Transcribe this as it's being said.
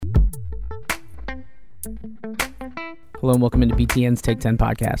Hello and welcome into BTN's Take 10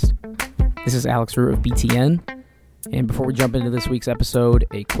 podcast. This is Alex Root of BTN. And before we jump into this week's episode,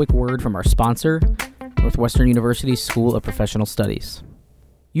 a quick word from our sponsor, Northwestern University School of Professional Studies.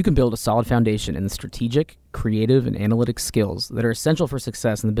 You can build a solid foundation in the strategic, creative, and analytic skills that are essential for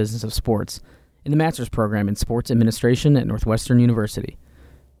success in the business of sports in the master's program in sports administration at Northwestern University.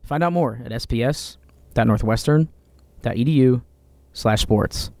 Find out more at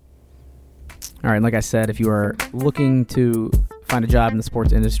sps.northwestern.edu/sports. All right, like I said, if you are looking to find a job in the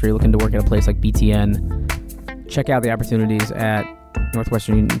sports industry, looking to work at a place like BTN, check out the opportunities at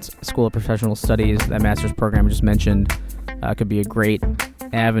Northwestern School of Professional Studies. That master's program I just mentioned could be a great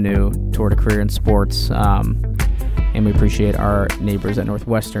avenue toward a career in sports, and we appreciate our neighbors at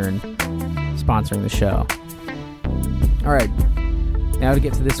Northwestern sponsoring the show. All right, now to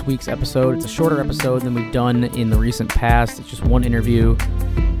get to this week's episode. It's a shorter episode than we've done in the recent past. It's just one interview.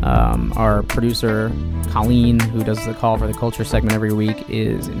 Our producer, Colleen, who does the Call for the Culture segment every week,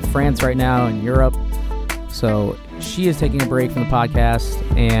 is in France right now, in Europe. So she is taking a break from the podcast,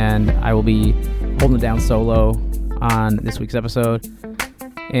 and I will be holding it down solo on this week's episode.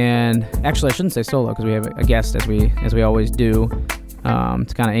 And actually, I shouldn't say solo because we have a guest, as we always do, to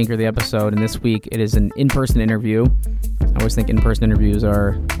kind of anchor the episode. And this week, it is an in-person interview. I always think in-person interviews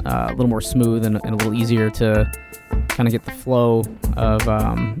are a little more smooth and a little easier to kind of get the flow of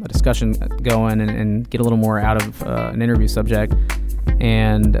a discussion going and get a little more out of an interview subject.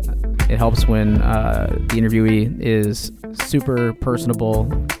 And it helps when the interviewee is super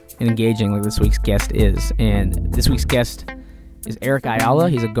personable and engaging like this week's guest is. And this week's guest is Eric Ayala.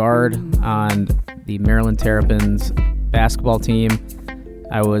 He's a guard on the Maryland Terrapins basketball team.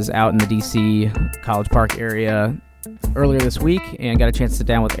 I was out in the D.C. College Park area earlier this week and got a chance to sit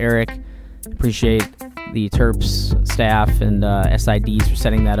down with Eric. Appreciate the Terps staff and SIDs for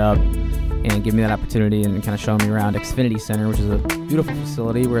setting that up and giving me that opportunity and kind of showing me around Xfinity Center, which is a beautiful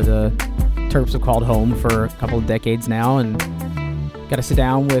facility where the Terps have called home for a couple of decades now. And got to sit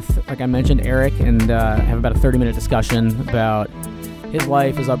down with, like I mentioned, Eric and have about a 30-minute discussion about his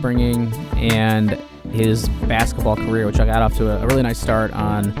life, his upbringing, and his basketball career, which I got off to a really nice start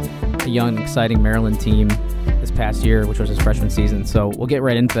on a young, exciting Maryland team this past year, which was his freshman season. So we'll get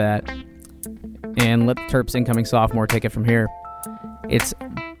right into that and let the Terps incoming sophomore take it from here. It's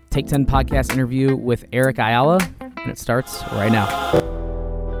Take 10 podcast interview with Eric Ayala, and it starts right now.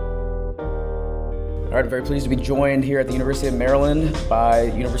 All right, I'm very pleased to be joined here at the University of Maryland by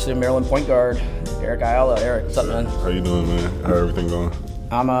University of Maryland point guard Eric Ayala. Eric, what's up, man? How you doing, man? How everything going?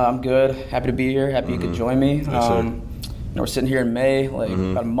 I'm good. Happy to be here. Happy you could join me. Yes, we're sitting here in May,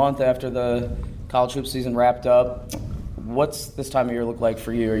 about a month after the college hoop season wrapped up. What's this time of year look like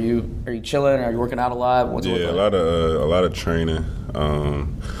for you? Are you chilling? Are you working out a lot? What's it look like? a lot of training.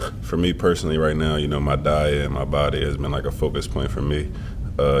 For me personally, right now, my diet and my body has been like a focus point for me.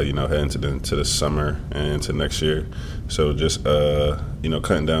 Heading to the summer and into next year. So just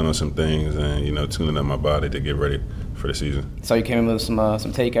cutting down on some things and tuning up my body to get ready for the season. So you came in with some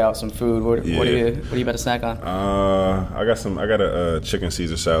takeout, some food. What are you about to snack on? I got a chicken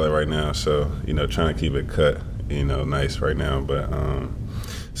Caesar salad right now. So trying to keep it cut. Nice right now, but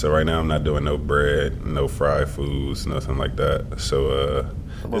so right now I'm not doing no bread, no fried foods, nothing like that. So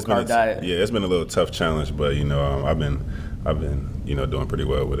low carb diet. Yeah, it's been a little tough challenge, but I've been doing pretty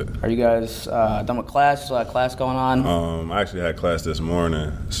well with it. Are you guys done with class? Still have class going on? I actually had class this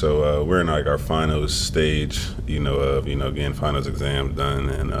morning, so we're in like our finals stage, of getting finals exams done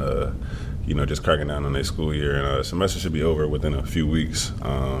and just cracking down on their school year, and semester should be over within a few weeks.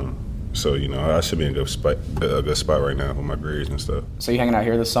 So, I should be in a good spot right now with my grades and stuff. So you hanging out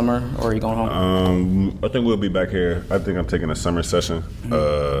here this summer, or are you going home? I think we'll be back here. I think I'm taking a summer session,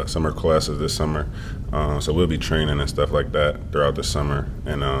 summer classes this summer. So we'll be training and stuff like that throughout the summer.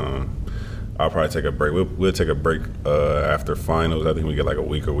 And I'll probably take a break. We'll take a break after finals. I think we get like a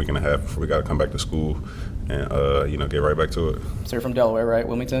week or week and a half before we got to come back to school and, get right back to it. So you're from Delaware, right?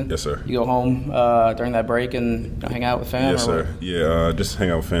 Wilmington? Yes, sir. You go home during that break and hang out with family? Yes, sir. Yeah, just hang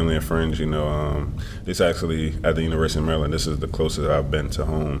out with family and friends, This actually, at the University of Maryland, this is the closest I've been to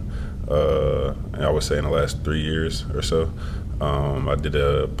home, I would say in the last 3 years or so. I did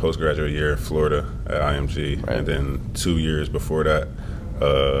a postgraduate year in Florida at IMG, right. And then 2 years before that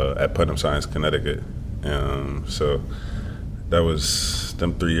at Putnam Science, Connecticut. So that was,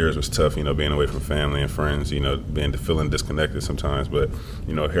 them 3 years was tough, being away from family and friends, feeling disconnected sometimes. But,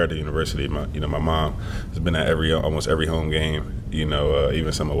 here at the university, my mom has been at almost every home game,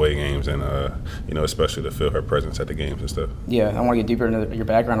 even some away games, and, especially to feel her presence at the games and stuff. Yeah, I want to get deeper into your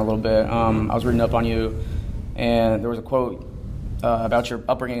background a little bit. I was reading up on you, and there was a quote about your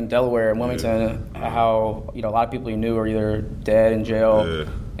upbringing in Delaware and Wilmington. How a lot of people you knew are either dead, in jail. Yeah.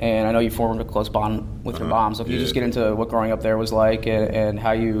 And I know you formed a close bond with your mom. So if you just get into what growing up there was like, and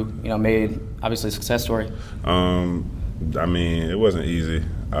how you made obviously a success story. I mean, it wasn't easy.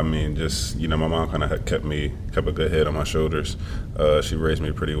 I mean, just, my mom kind of kept a good head on my shoulders. She raised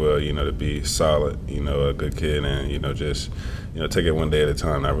me pretty well, to be solid, a good kid, and, just, take it one day at a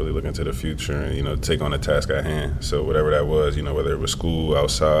time, not really look into the future, and, take on the task at hand. So whatever that was, whether it was school,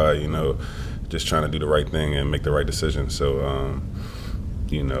 outside, just trying to do the right thing and make the right decision. So,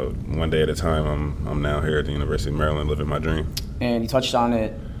 one day at a time, I'm now here at the University of Maryland living my dream. And you touched on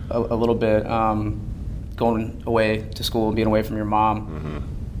it a little bit, going away to school and being away from your mom. Mm-hmm.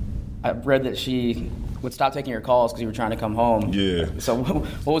 I've read that she would stop taking your calls because you were trying to come home. Yeah. So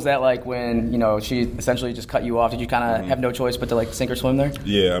what was that like when, she essentially just cut you off? Did you kind of have no choice but to sink or swim there?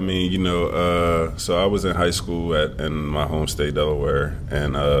 Yeah, I mean, so I was in high school in my home state, Delaware,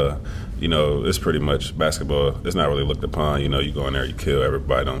 and, it's pretty much basketball. It's not really looked upon. You go in there, you kill.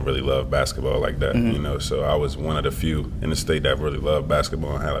 Everybody don't really love basketball like that, mm-hmm. So I was one of the few in the state that really loved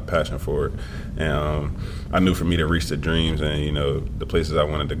basketball and had a passion for it. And I knew for me to reach the dreams and, the places I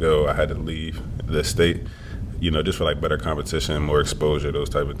wanted to go, I had to leave the state, just for better competition, more exposure, those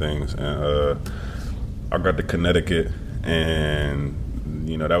type of things. And I got to Connecticut, and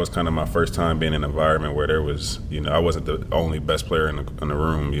that was kind of my first time being in an environment where there was, I wasn't the only best player in the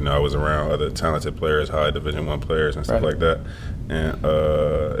room. I was around other talented players, high Division I players and stuff like that. And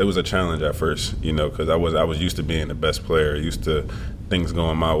it was a challenge at first, because I was used to being the best player, used to things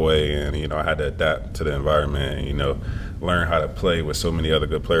going my way, and I had to adapt to the environment and learn how to play with so many other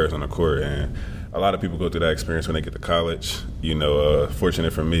good players on the court. And a lot of people go through that experience when they get to college.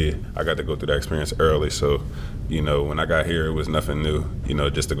 Fortunate for me, I got to go through that experience early. So, when I got here, it was nothing new,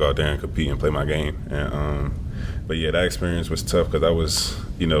 just to go out there and compete and play my game. And but yeah, that experience was tough because I was,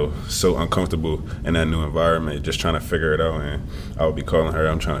 so uncomfortable in that new environment, just trying to figure it out. And I would be calling her,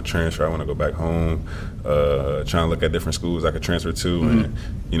 I'm trying to transfer, I want to go back home, trying to look at different schools I could transfer to.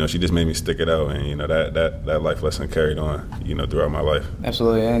 Mm-hmm. And, she just made me stick it out. And, that life lesson carried on, throughout my life.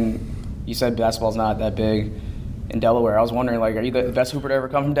 Absolutely. And you said basketball's not that big in Delaware. I was wondering, are you the best hooper to ever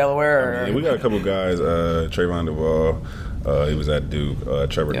come from Delaware? Yeah, we got a couple guys. Trayvon Duvall, he was at Duke.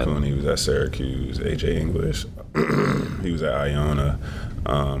 Trevor Cooney, he was at Syracuse. AJ English, he was at Ayala.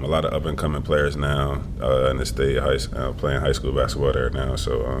 A lot of up-and-coming players now in the state, playing high school basketball there now.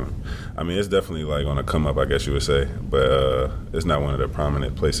 So, it's definitely on a come-up, I guess you would say. But it's not one of the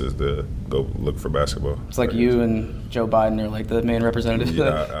prominent places to go look for basketball. It's like you and Joe Biden are the main representatives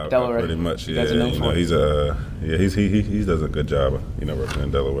of Delaware. Pretty much, yeah. He does a good job,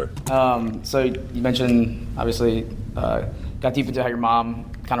 representing Delaware. So you mentioned, obviously, got deep into how your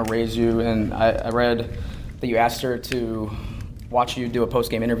mom kind of raised you, and I read that you asked her to watch you do a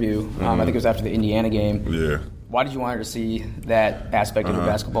post-game interview. Mm-hmm. I think it was after the Indiana game. Yeah. Why did you want her to see that aspect of your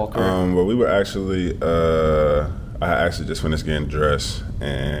basketball career? Well, we were actually, I actually just finished getting dressed,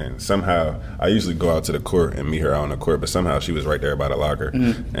 and somehow, I usually go out to the court and meet her out on the court, but somehow she was right there by the locker.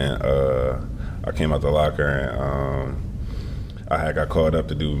 Mm-hmm. And I came out the locker, and I had got called up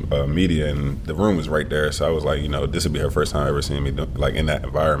to do media, and the room was right there. So I was like, this would be her first time ever seeing me in that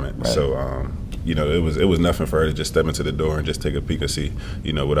environment. Right. So, it was nothing for her to just step into the door and just take a peek and see,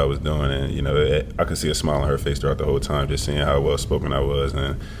 what I was doing. And, I could see a smile on her face throughout the whole time, just seeing how well-spoken I was.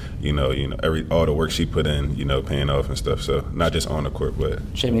 And, all the work she put in, paying off and stuff. So not just on the court, but.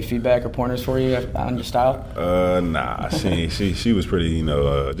 She had any feedback or pointers for you on your style? Nah, she was pretty,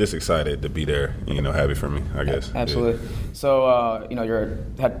 just excited to be there, happy for me, I guess. Absolutely. Yeah. So,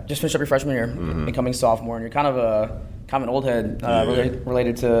 had just finished up your freshman year, mm-hmm. becoming sophomore, and you're kind of an old head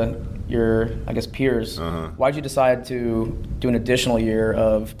related to your, I guess, peers. Uh-huh. Why did you decide to do an additional year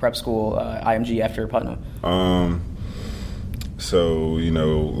of prep school, IMG, after Putnam? So,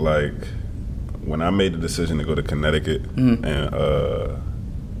 when I made the decision to go to Connecticut mm-hmm. and,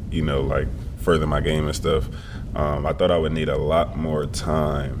 further my game and stuff, I thought I would need a lot more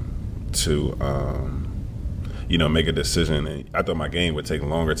time to, make a decision. And I thought my game would take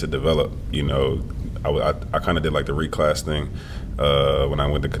longer to develop. I kind of did the reclass thing when I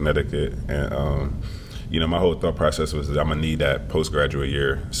went to Connecticut. And, my whole thought process was that I'm going to need that postgraduate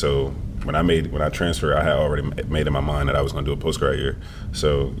year. So when I transferred, I had already made in my mind that I was going to do a postgrad year.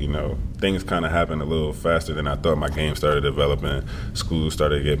 So, things kind of happened a little faster than I thought. My game started developing. Schools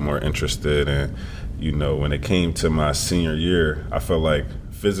started to get more interested. And, when it came to my senior year, I felt like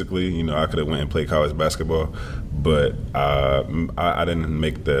physically, I could have went and played college basketball. But I didn't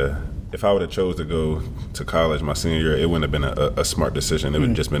make the if I would have chose to go to college my senior year, it wouldn't have been a smart decision. It would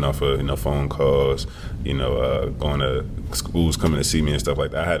have just been off of phone calls, going to schools, coming to see me and stuff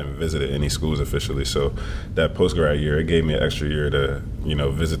like that. I hadn't visited any schools officially, so that post-grad year, it gave me an extra year to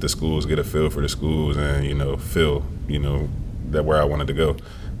visit the schools, get a feel for the schools, and feel that where I wanted to go.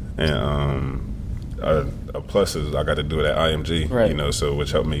 And a plus is I got to do it at IMG, right. So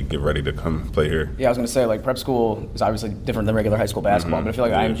which helped me get ready to come play here. Yeah, I was going to say, like, prep school is obviously different than regular high school basketball, but I feel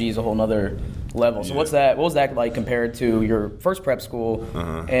like IMG is a whole nother level. So what was that like compared to your first prep school?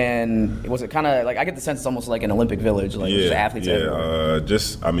 And was it kind of like, I get the sense it's almost like an Olympic village, like just athletes everywhere.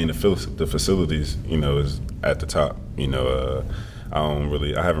 The facilities, is at the top. I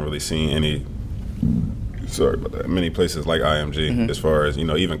haven't really seen any. Sorry about that. Many places like IMG, as far as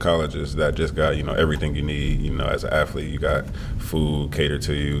even colleges that just got everything you need. As an athlete, you got food catered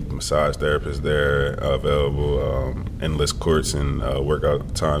to you, massage therapists there available, endless courts and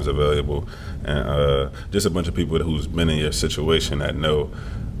workout times available, and just a bunch of people who's been in your situation that know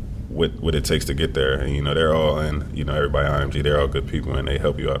what it takes to get there. And they're all in. Everybody at IMG, they're all good people, and they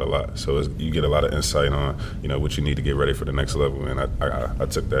help you out a lot. So you get a lot of insight on what you need to get ready for the next level. And I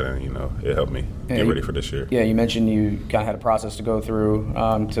took that, and it helped me get ready for this year. Yeah, you mentioned you kind of had a process to go through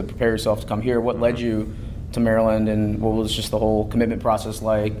to prepare yourself to come here. What led you to Maryland, and what was just the whole commitment process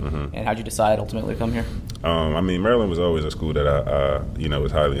like, and how'd you decide ultimately to come here? Maryland was always a school that I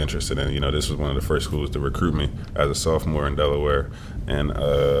was highly interested in. This was one of the first schools to recruit me as a sophomore in Delaware, and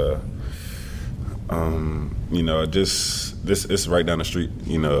this is right down the street.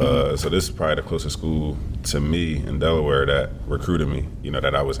 So this is probably the closest school to me in Delaware that recruited me.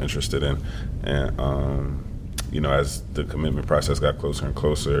 That I was interested in, and as the commitment process got closer and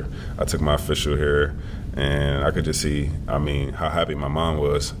closer, I took my official here, and I could just see, how happy my mom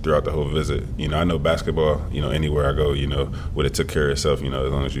was throughout the whole visit. I know basketball, anywhere I go, would it took care of itself, as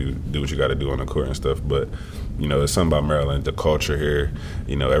long as you do what you got to do on the court and stuff. But, it's something about Maryland, the culture here,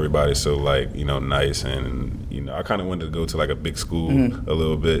 everybody's so, nice. And, I kind of wanted to go to, a big school a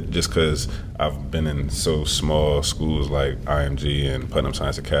little bit just because I've been in so small schools like IMG and Putnam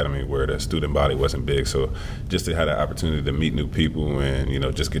Science Academy where the student body wasn't big. So just to have the opportunity to meet new people and,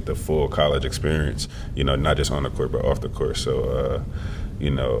 just get the full college experience, not just on the court but off the court. So,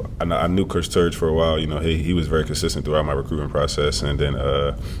 I knew Coach Turge for a while. He was very consistent throughout my recruiting process, and then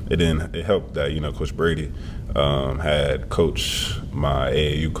it helped that Coach Brady had coached my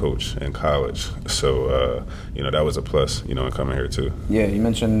AAU coach in college. So that was a plus, in coming here too. Yeah, you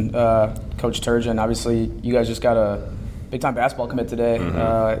mentioned Coach Turgeon. Obviously, you guys just got a big-time basketball commit today.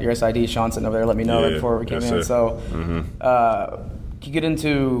 Your SID, Sean, sitting over there, let me know right before we came in. Sir. So, can you get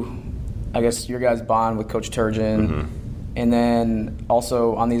into, I guess, your guys' bond with Coach Turgeon? And then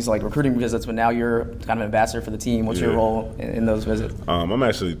also on these recruiting visits, but now you're kind of an ambassador for the team. What's your role in those visits? I'm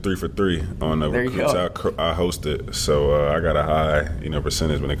actually 3 for 3 on the recruits I hosted, so I got a high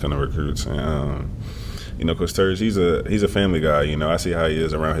percentage when it comes to recruits. And Coach Turge, he's a family guy. I see how he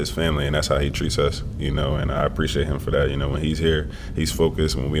is around his family, and that's how he treats us. And I appreciate him for that. When he's here, he's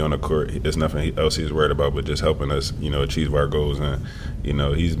focused. When we on the court, there's nothing else he's worried about but just helping us achieve our goals. And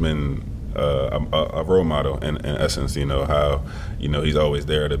he's been a role model in essence, how he's always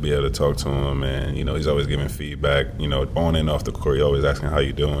there to be able to talk to him, and he's always giving feedback, on and off the court. He's always asking how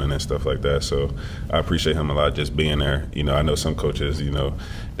you doing and stuff like that. So I appreciate him a lot just being there. I know some coaches,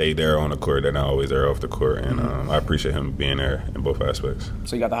 they there on the court, they're not always there off the court, and I appreciate him being there in both aspects.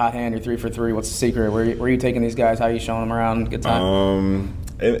 So you got the hot hand, you're 3 for 3. What's the secret? Where are you taking these guys? How are you showing them around? Good time.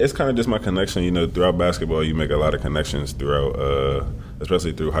 It's kind of just my connection. Throughout basketball, you make a lot of connections throughout,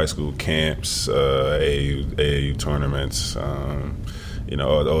 especially through high school camps, AAU tournaments,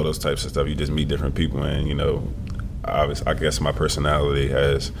 all those types of stuff. You just meet different people, and obviously, I guess my personality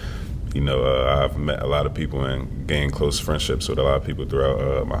has. I've met a lot of people and gained close friendships with a lot of people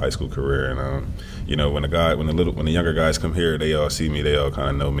throughout my high school career. And when the younger guys come here, they all see me. They all kind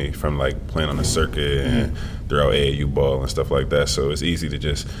of know me from playing on the circuit and throughout AAU ball and stuff like that. So it's easy to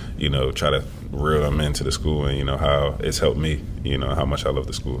just try to reel them into the school and how it's helped me. How much I love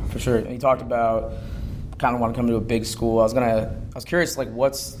the school. For sure. And you talked about kind of want to come to a big school. I was curious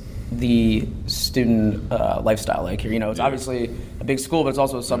what's the student lifestyle like here? It's obviously a big school, but it's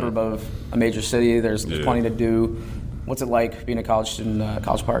also a suburb of a major city. There's plenty to do. What's it like being a college student at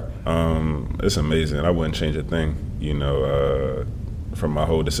College Park? It's amazing. I wouldn't change a thing. From my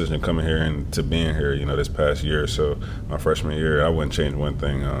whole decision coming here and to being here, this past year or so, my freshman year, I wouldn't change one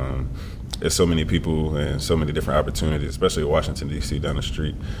thing. There's so many people and so many different opportunities, especially Washington, D.C. down the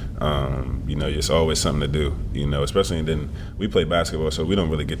street. It's always something to do, especially, and then we play basketball, so we don't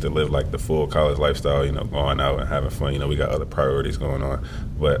really get to live like the full college lifestyle, going out and having fun. We got other priorities going on.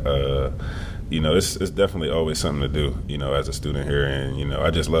 But, it's definitely always something to do, as a student here. And, I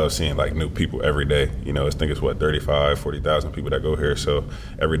just love seeing like new people every day. I think it's 40,000 people that go here. So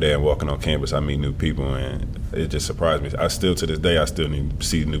every day I'm walking on campus, I meet new people, and it just surprised me. To this day, I still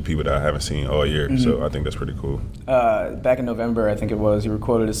see new people that I haven't seen all year. Mm-hmm. So I think that's pretty cool. Back in November, I think it was, you were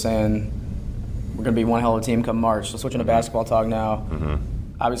quoted as saying, we're going to be one hell of a team come March. So switching to basketball talk now. Mm-hmm.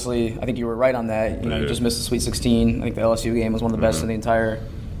 Obviously, I think you were right on that. You just missed the Sweet 16. I think the LSU game was one of the best in the entire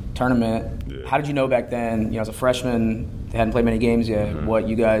tournament. Yeah. How did you know back then, as a freshman, they hadn't played many games yet, what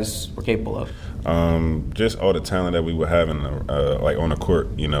you guys were capable of? Just all the talent that we were having, like on the court.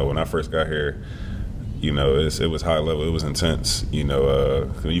 When I first got here, it was high level. It was intense.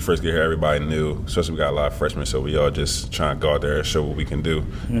 When you first get here, everybody knew. Especially we got a lot of freshmen, so we all just trying to go out there and show what we can do,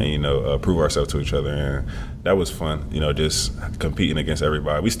 and prove ourselves to each other. And that was fun. Just competing against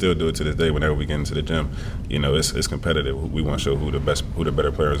everybody. We still do it to this day. Whenever we get into the gym, it's competitive. We want to show who the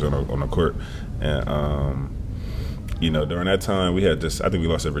better players on the court. And during that time, we had I think we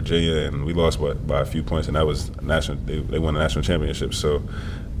lost at Virginia, and we lost by a few points, and that was national. They won the national championship. So.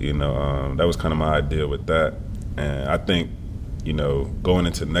 That was kind of my idea with that. And I think, going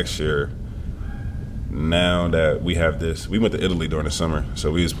into next year, now that we have this, we went to Italy during the summer, so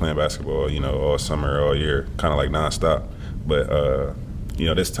we was playing basketball, all summer, all year, kind of like nonstop. But,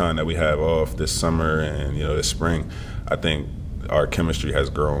 this time that we have off this summer and, this spring, I think our chemistry has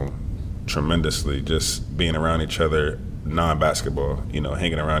grown tremendously, just being around each other, non-basketball,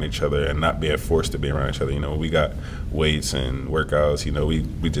 hanging around each other and not being forced to be around each other. We got weights and workouts,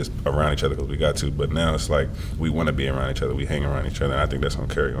 we just around each other because we got to. But now it's like we want to be around each other. We hang around each other. And I think that's going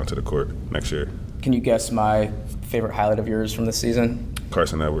to carry on to the court next year. Can you guess my favorite highlight of yours from this season?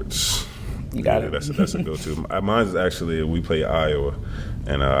 Carson Edwards. You got it. That's a go-to. Mine is actually, we played Iowa,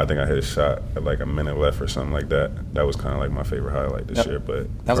 and I think I hit a shot at like a minute left or something like that. That was kind of like my favorite highlight this year. But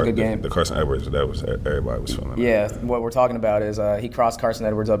that was a good game. The Carson Edwards, everybody was feeling. Yeah, what we're talking about is he crossed Carson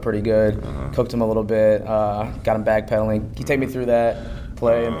Edwards up pretty good, cooked him a little bit, got him backpedaling. Can you take me through that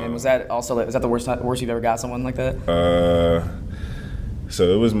play? And was that also is that the worst you've ever got someone like that? So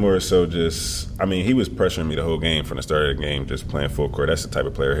it was more so just, he was pressuring me the whole game from the start of the game, just playing full court. That's the type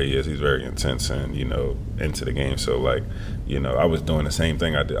of player he is. He's very intense and, into the game. So, I was doing the same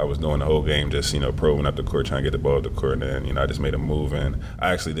thing I did. I was doing the whole game, just, probing up the court, trying to get the ball up the court. And then, I just made a move. And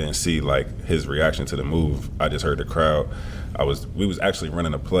I actually didn't see, his reaction to the move. I just heard the crowd. We was actually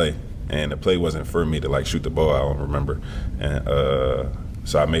running a play, and the play wasn't for me to, shoot the ball. I don't remember. And,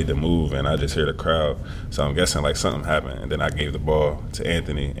 so I made the move, and I just hear the crowd. So I'm guessing, something happened. And then I gave the ball to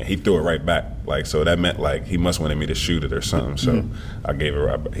Anthony, and he threw it right back. So that meant, he must wanted me to shoot it or something. So I gave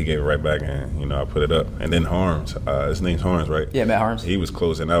it he gave it right back, and, I put it up. And then Harms, his name's Harms, right? Yeah, Matt Harms. He was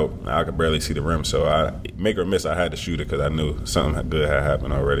closing out. I could barely see the rim. So I make or miss, I had to shoot it because I knew something good had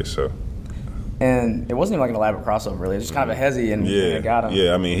happened already. So. And it wasn't even an elaborate crossover, really. It was just kind of a hezzy, and it got him.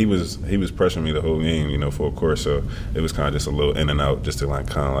 Yeah, he was pressuring me the whole game, full court. So it was kind of just a little in and out, just to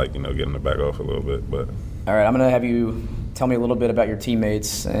get him to back off a little bit. But all right, I'm gonna have you tell me a little bit about your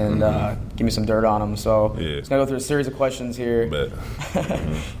teammates and give me some dirt on them. So just gonna go through a series of questions here.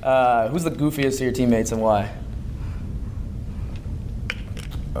 Who's the goofiest of your teammates and why?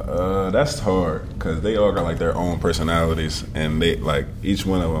 That's hard because they all got their own personalities, and they each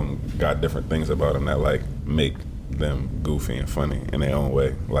one of them got different things about them that make them goofy and funny in their own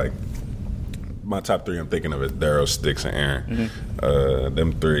way. My top three I'm thinking of is Daryl, Sticks, and Aaron.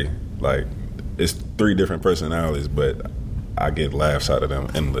 Them three, it's three different personalities, but I get laughs out of them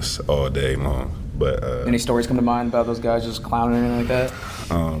endless all day long. But any stories come to mind about those guys just clowning or anything like that?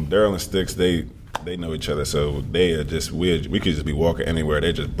 Daryl and Sticks, they know each other, so they are just weird. We could just be walking anywhere,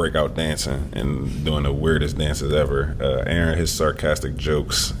 they just break out dancing and doing the weirdest dances ever. Aaron, his sarcastic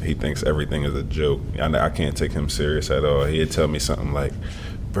jokes, he thinks everything is a joke. I can't take him serious at all. He'd tell me something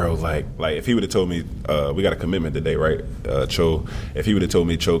bro, if he would have told me we got a commitment today, right? Cho, if he would have told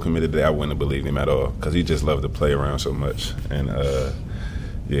me Cho committed today, I wouldn't have believed him at all because he just loved to play around so much. And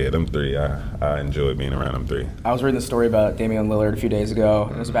yeah, them three, I enjoy being around them three. I was reading the story about Damian Lillard a few days ago,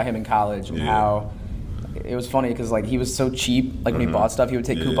 and it was about him in college and how it was funny because he was so cheap. When he bought stuff, he would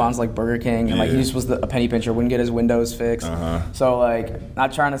take coupons like Burger King, and he just was a penny pincher, wouldn't get his windows fixed. So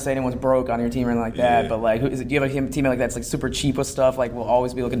not trying to say anyone's broke on your team or anything like that, but do you have a teammate like that's super cheap with stuff? Will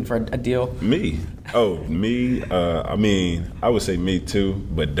always be looking for a deal. Me? Oh, me? I would say me too,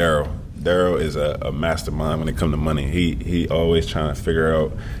 but Daryl. Daryl is a mastermind when it comes to money. He always trying to figure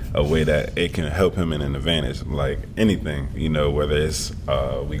out a way that it can help him in an advantage, like anything, whether it's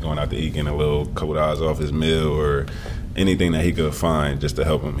we going out to eat, getting a little couple hours off his meal, or anything that he could find just to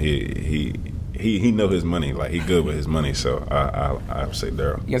help him. He know his money, like he good with his money. So I would say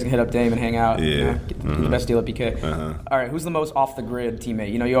Daryl. You guys can hit up Dame and hang out. Yeah, get the best deal at BK. All right, who's the most off the grid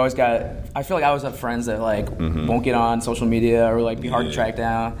teammate? You always got. I feel like I always have friends that like won't get on social media or like be hard to track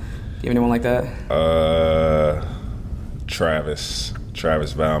down. Do you have anyone like that? Travis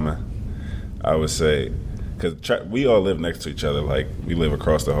Valman, I would say, because we all live next to each other. Like we live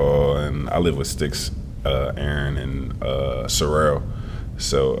across the hall, and I live with Sticks, Aaron, and Sorrell.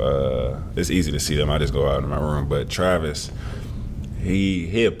 So it's easy to see them. I just go out in my room. But Travis,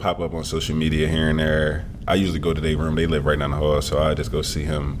 he'll pop up on social media here and there. I usually go to their room. They live right down the hall, so I just go see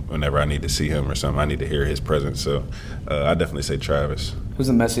him whenever I need to see him or something. I need to hear his presence. So I definitely say Travis. Who's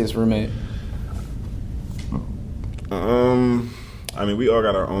the messiest roommate? I mean, we all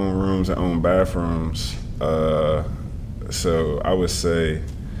got our own rooms and own bathrooms. So I would say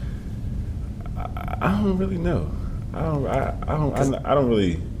I don't really know. I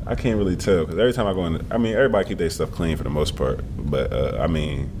can't really tell, because every time I go in, I mean, everybody keep their stuff clean for the most part, but I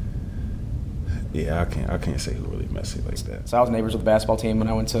mean, yeah, I can't say who really messy like that. So I was neighbors with the basketball team when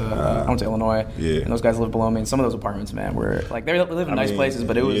I went to Illinois. Yeah. And those guys lived below me. And some of those apartments, man, were like they live in nice places,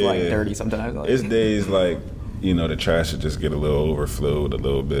 but it was like dirty sometimes. Like, it's days like the trash should just get a little overflowed a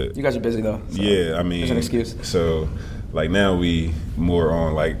little bit. You guys are busy though. So yeah, I mean, there's an excuse. So like now we more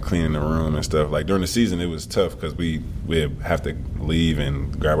on like cleaning the room and stuff. Like during the season it was tough because we have to leave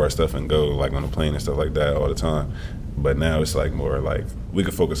and grab our stuff and go like on the plane and stuff like that all the time. But now it's like more like we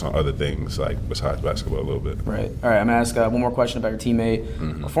can focus on other things like besides basketball a little bit. Right. All right. I'm gonna ask one more question about your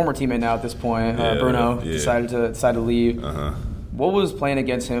teammate, a former teammate now at this point. Bruno decided to leave. What was playing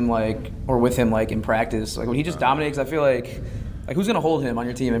against him like, or with him like in practice? Like, would he just dominate? Because I feel like who's gonna hold him on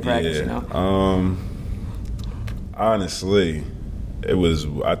your team in practice? Honestly, it was.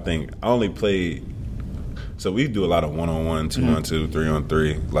 I think I only played. So we do a lot of 1-on-1, 2-on-2,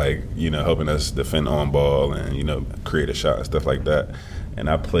 3-on-3, like, helping us defend on ball and, create a shot and stuff like that. And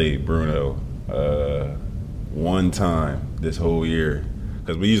I played Bruno one time this whole year,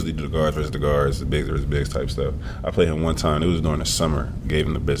 because we usually do the guards versus the guards, the bigs versus bigs type stuff. I played him one time. It was during the summer, gave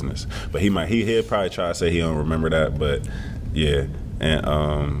him the business. But he'll probably try to say he don't remember that, but yeah.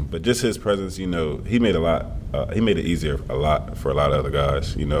 And but just his presence, he made he made it easier a lot for a lot of other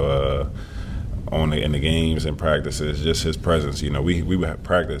guys, in the games and practices, just his presence. We would have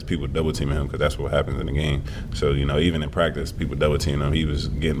practice, people double teaming him because that's what happens in the game. So, even in practice, people double teaming him. He was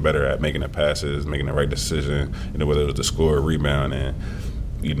getting better at making the passes, making the right decision, whether it was the score or rebound. And,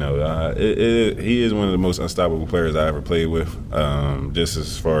 he is one of the most unstoppable players I ever played with, just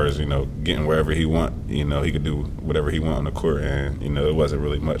as far as, getting wherever he want. He could do whatever he want on the court, and, it wasn't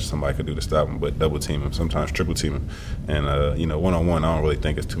really much somebody could do to stop him, but double team him, sometimes triple team him. And, one-on-one, I don't really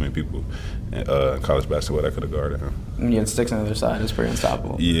think it's too many people in college basketball that could have guarded him. And you had Sticks on the other side. It's pretty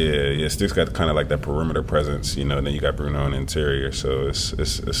unstoppable. Yeah, Sticks got kind of like that perimeter presence, and then you got Bruno on the interior, so it's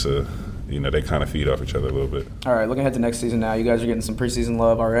a they kind of feed off each other a little bit. All right, looking ahead to next season now, you guys are getting some preseason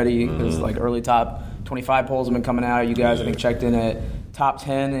love already. There's like early top 25 polls have been coming out. You guys, I think, checked in at top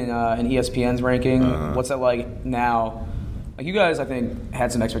 10 in ESPN's ranking. What's that like now? Like, you guys, I think,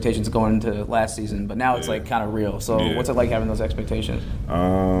 had some expectations going into last season, but now it's like kind of real. So what's it like having those expectations?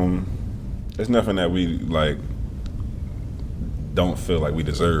 It's nothing that we like don't feel like we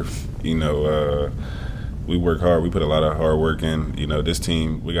deserve. We work hard. We put a lot of hard work in. This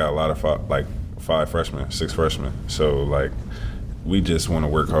team, we got a lot of 5 freshmen, 6 freshmen. So, like, we just want to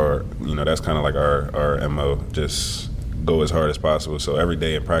work hard. That's kind of like our MO, just go as hard as possible. So every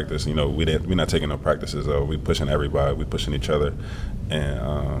day in practice, we're not taking no practices. We pushing everybody. We pushing each other.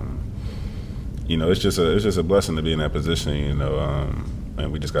 And, it's just a blessing to be in that position,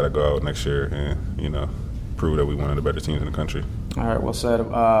 and we just got to go out next year and, prove that we one of the better teams in the country. All right, well said.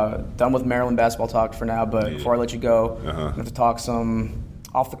 Done with Maryland basketball talk for now, but before I let you go, I have to talk some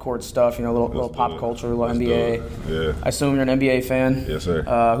off-the-court stuff, little pop culture, a little NBA. Yeah. I assume you're an NBA fan? Yes, sir.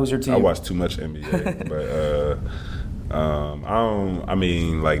 Who's your team? I watch too much NBA, but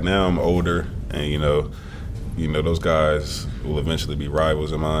now I'm older, and, those guys will eventually be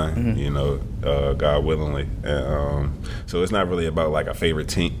rivals of mine, God willingly. And so it's not really about like a favorite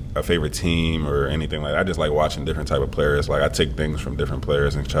team or anything like that. I just like watching different type of players. Like, I take things from different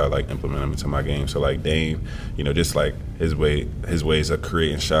players and try to like implement them into my game. So like Dame, just like his ways of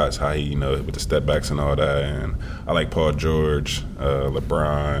creating shots, how he, with the step backs and all that. And I like Paul George,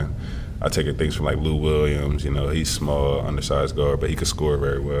 LeBron, I take things from like Lou Williams. You know, he's small, undersized guard, but he could score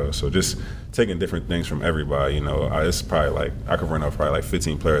very well. So just taking different things from everybody. You know, it's probably like I could run off probably like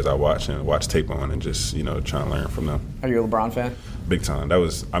 15 players I watch tape on, and just try and learn from them. Are you a LeBron fan? Big time. That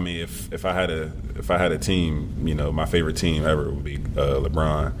was, I mean, if I had a team, my favorite team ever would be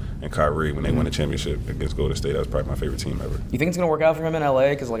LeBron and Kyrie when they won the championship against Golden State. That was probably my favorite team ever. You think it's gonna work out for him in LA?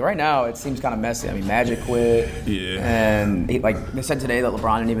 Because like right now it seems kind of messy. I mean, Magic quit. Yeah. And they said today that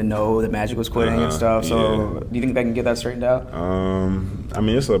LeBron didn't even know that Magic was quitting and stuff. So do you think they can get that straightened out? I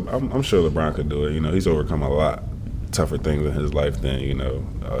mean, I'm sure LeBron could do it. He's overcome a lot tougher things in his life than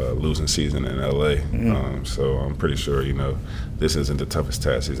losing season in LA. So I'm pretty sure this isn't the toughest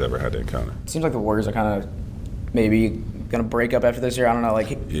task he's ever had to encounter. It seems like the Warriors are kind of maybe gonna break up after this year. I don't know. Like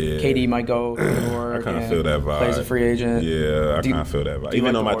KD might go to New York. I kind of feel that vibe. Plays a free agent. Yeah, I kind of feel that vibe.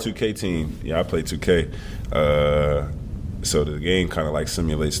 Even on my 2K team, I play 2K. So the game kind of like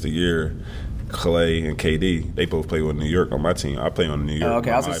simulates the year. Clay and KD, they both play with New York on my team. I play on New York. Oh,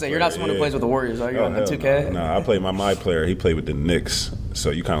 okay, I was going to say, you're not someone who plays with the Warriors, are you, on the 2K? No, I play my player. He played with the Knicks.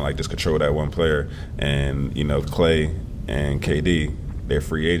 So you kind of like just control that one player. And, Clay and KD, their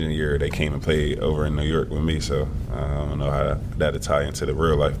free agent year, they came and played over in New York with me. So I don't know how that'll tie into the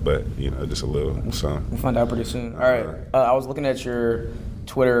real life, but, just a little something. We'll find out pretty soon. All right. I was looking at your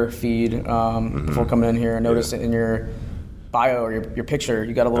Twitter feed before coming in here. I noticed in your bio or your picture,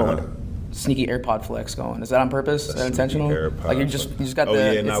 you got a little sneaky AirPod flex going. Is that on purpose? Is that intentional? Like you just got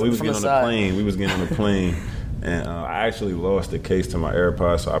we was from getting on the plane. We was getting on the plane, and I actually lost the case to my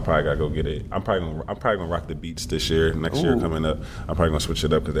AirPods, so I probably gotta go get it. I'm probably gonna rock the Beats this year. Next year coming up, I'm probably gonna switch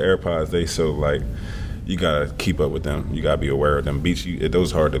it up because the AirPods they so like. You gotta keep up with them. You gotta be aware of them. Beats,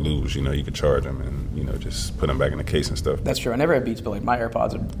 those are hard to lose. You can charge them and just put them back in the case and stuff. That's true. I never had Beats, but like my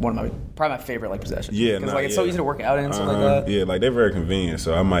AirPods are probably my favorite possessions. Yeah, because it's so easy to work out in and stuff like that. Yeah, like they're very convenient.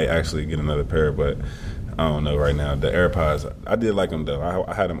 So I might actually get another pair, but I don't know right now. The AirPods, I did like them though.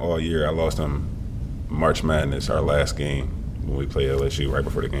 I had them all year. I lost them March Madness, our last game when we played LSU right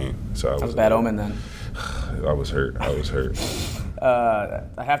before the game. So that was a bad omen then. I was hurt. I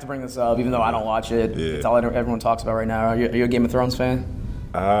have to bring this up, even though I don't watch it. Yeah. It's all everyone talks about right now. Are you a Game of Thrones fan?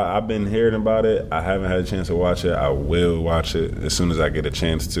 I've been hearing about it. I haven't had a chance to watch it. I will watch it as soon as I get a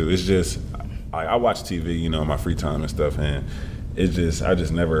chance to. It's just I watch TV, in my free time and stuff, and it's just I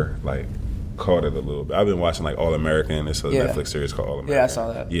just never like caught it a little bit. I've been watching like All American. It's a Netflix series called All American. Yeah, I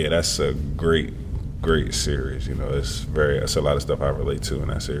saw that. Yeah, that's a great series. It's a lot of stuff I relate to in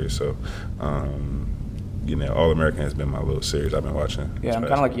that series. So. All American has been my little series I've been watching. Yeah, I'm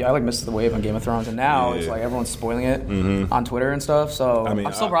kind of like you. I missed the wave on Game of Thrones, and now it's like everyone's spoiling it on Twitter and stuff. So I'm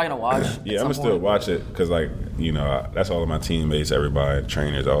still probably gonna watch. Yeah, I'm gonna still watch it because that's all of my teammates, everybody,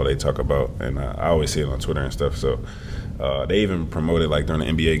 trainers, all they talk about, and I always see it on Twitter and stuff. So they even promote it like during the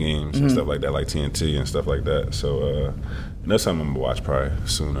NBA games and stuff like that, like TNT and stuff like that. So that's something I'm gonna watch probably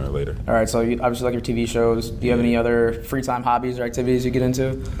sooner or later. All right, so you obviously like your TV shows. Do you have any other free time hobbies or activities you get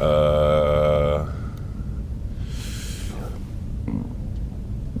into?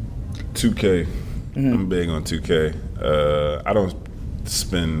 2K. I'm big on 2K. I don't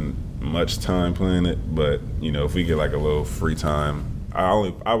spend much time playing it, but if we get like a little free time, I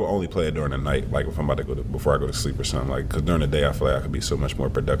will only play it during the night, like if I'm about to before I go to sleep or something. Like because during the day I feel like I could be so much more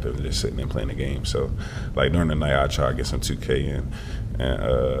productive than just sitting and playing the game. So like during the night I try to get some 2K in,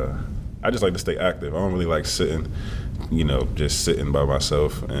 and I just like to stay active. I don't really like sitting. Just sitting by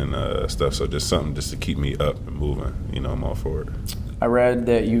myself and stuff. So just something just to keep me up and moving. I'm all for it. I read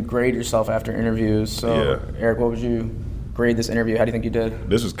that you grade yourself after interviews. So, Eric, what would you grade this interview? How do you think you did?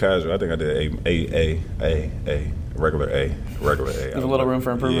 This was casual. I think I did a regular A. There's a little room for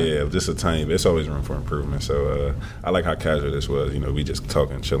improvement? Yeah, just a tiny bit. It's always room for improvement. So I like how casual this was. We just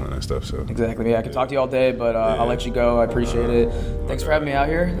talking, chilling and stuff. So exactly. Yeah, I could talk to you all day, but I'll let you go. I appreciate it. Thanks for having me out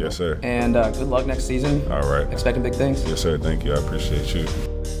here. Yes, sir. And good luck next season. All right. Expecting big things. Yes, sir. Thank you. I appreciate you.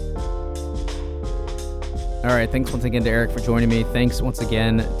 All right, thanks once again to Eric for joining me. Thanks once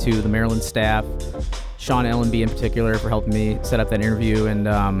again to the Maryland staff, Sean Ellenby in particular, for helping me set up that interview and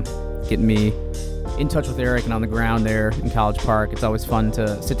getting me in touch with Eric and on the ground there in College Park. It's always fun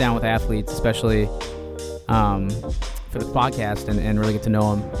to sit down with athletes, especially for the podcast, and really get to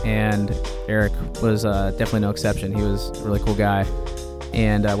know him. And Eric was definitely no exception. He was a really cool guy,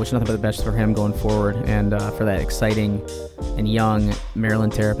 and wish nothing but the best for him going forward and for that exciting and young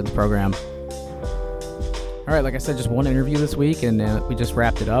Maryland Terrapins program. All right, like I said, just one interview this week, and we just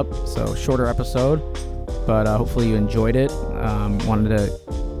wrapped it up. So shorter episode, but hopefully you enjoyed it. Wanted to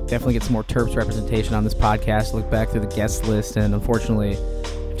definitely get some more Terps representation on this podcast. Look back through the guest list, and unfortunately,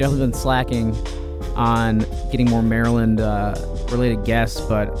 I've definitely been slacking on getting more Maryland related guests,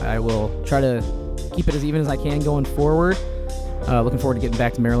 but I will try to keep it as even as I can going forward. Looking forward to getting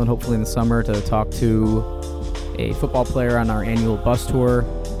back to Maryland hopefully in the summer to talk to a football player on our annual bus tour,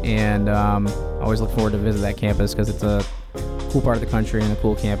 and always look forward to visit that campus because it's a cool part of the country and a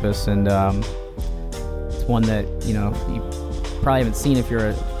cool campus, and it's one that you probably haven't seen if you're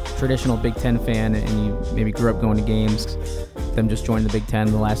a traditional Big Ten fan and you maybe grew up going to games. Them just joined the Big Ten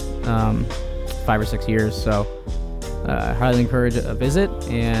in the last 5 or 6 years, so I highly encourage a visit,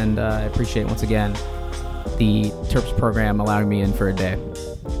 and I appreciate once again the Terps program allowing me in for a day.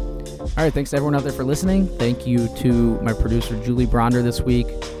 All right, thanks to everyone out there for listening. Thank you to my producer Julie Bronder this week.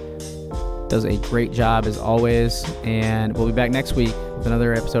 Does a great job as always, and we'll be back next week with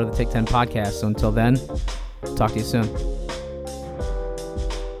another episode of the Take 10 podcast. So until then, talk to you soon.